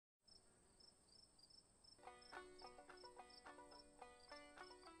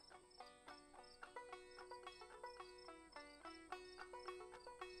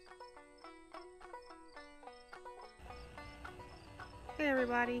Hey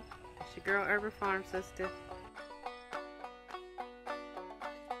everybody, it's your girl Urban Farm Sister.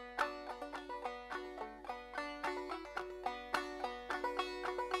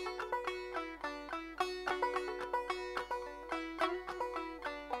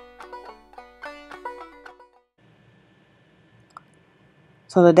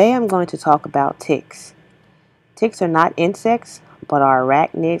 So today I'm going to talk about ticks. Ticks are not insects, but are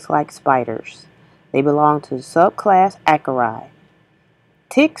arachnids like spiders. They belong to the subclass Acari.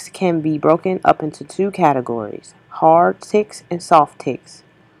 Ticks can be broken up into two categories, hard ticks and soft ticks.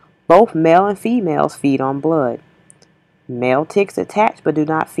 Both male and females feed on blood. Male ticks attach but do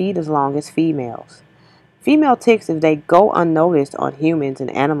not feed as long as females. Female ticks, if they go unnoticed on humans and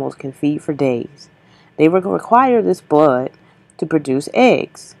animals, can feed for days. They require this blood to produce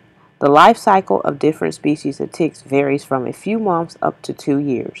eggs. The life cycle of different species of ticks varies from a few months up to 2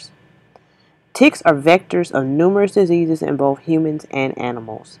 years. Ticks are vectors of numerous diseases in both humans and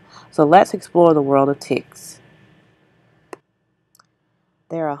animals. So let's explore the world of ticks.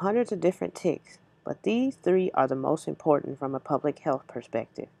 There are hundreds of different ticks, but these three are the most important from a public health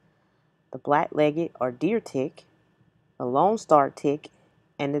perspective. The black-legged or deer tick, the lone star tick,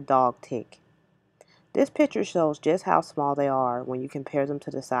 and the dog tick. This picture shows just how small they are when you compare them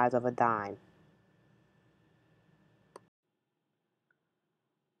to the size of a dime.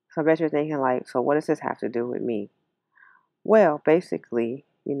 So I bet you're thinking like, so what does this have to do with me? Well, basically,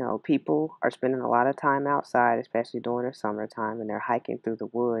 people are spending a lot of time outside, especially during the summertime, and they're hiking through the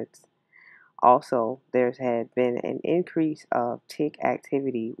woods. Also, there's had been an increase of tick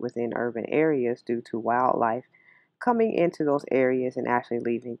activity within urban areas due to wildlife coming into those areas and actually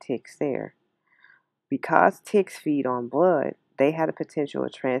leaving ticks there. Because ticks feed on blood, they have the potential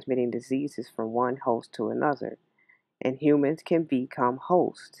of transmitting diseases from one host to another, and humans can become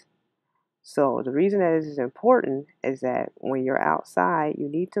hosts. So the reason that this is important is that when you're outside, you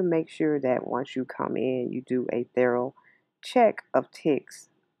need to make sure that once you come in, you do a thorough check of ticks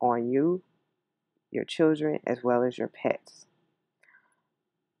on you, your children, as well as your pets.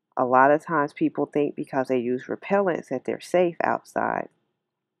 A lot of times people think because they use repellents that they're safe outside.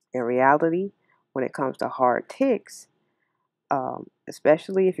 In reality, when it comes to hard ticks,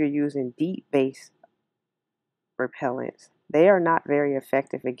 especially if you're using DEET-based repellents, they are not very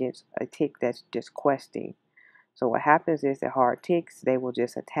effective against a tick that's just questing. So what happens is that hard ticks, they will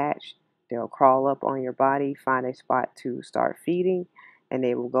just attach, they'll crawl up on your body, find a spot to start feeding, and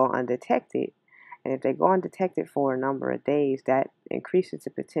they will go undetected. And if they go undetected for a number of days, that increases the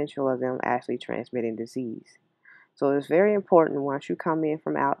potential of them actually transmitting disease. So it's very important once you come in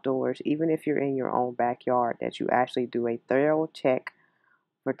from outdoors, even if you're in your own backyard, that you actually do a thorough check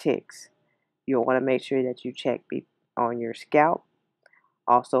for ticks. You'll want to make sure that you check on your scalp,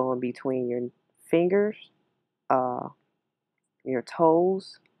 also in between your fingers, your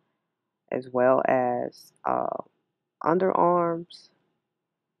toes, as well as underarms,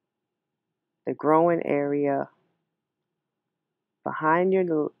 the growing area, behind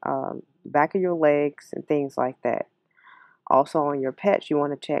your back of your legs, and things like that. Also on your pets, you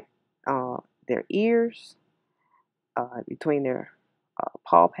want to check their ears, between their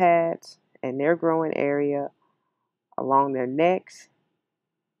paw pads and their growing area, along their necks,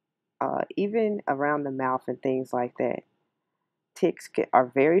 even around the mouth and things like that. Ticks are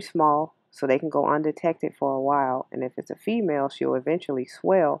very small, so they can go undetected for a while, and if it's a female, she'll eventually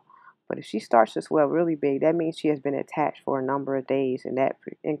swell. But if she starts to swell really big, that means she has been attached for a number of days, and that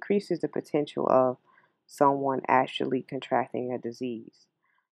increases the potential of someone actually contracting a disease.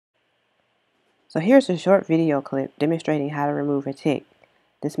 So here's a short video clip demonstrating how to remove a tick.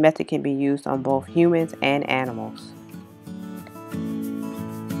 This method can be used on both humans and animals.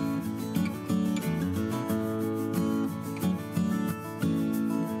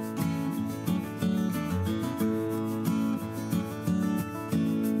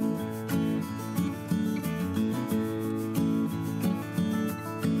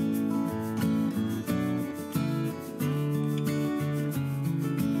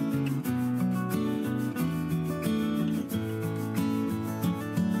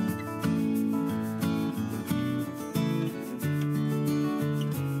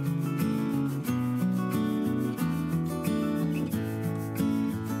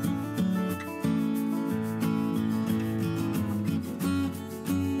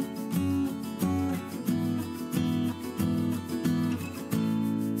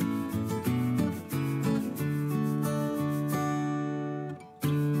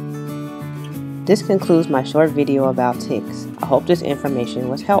 This concludes my short video about ticks. I hope this information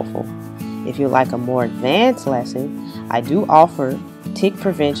was helpful. If you'd like a more advanced lesson, I do offer tick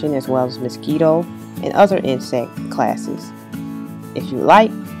prevention as well as mosquito and other insect classes. If you'd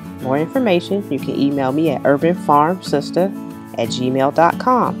like more information, you can email me at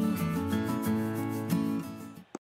urbanfarmsister@gmail.com.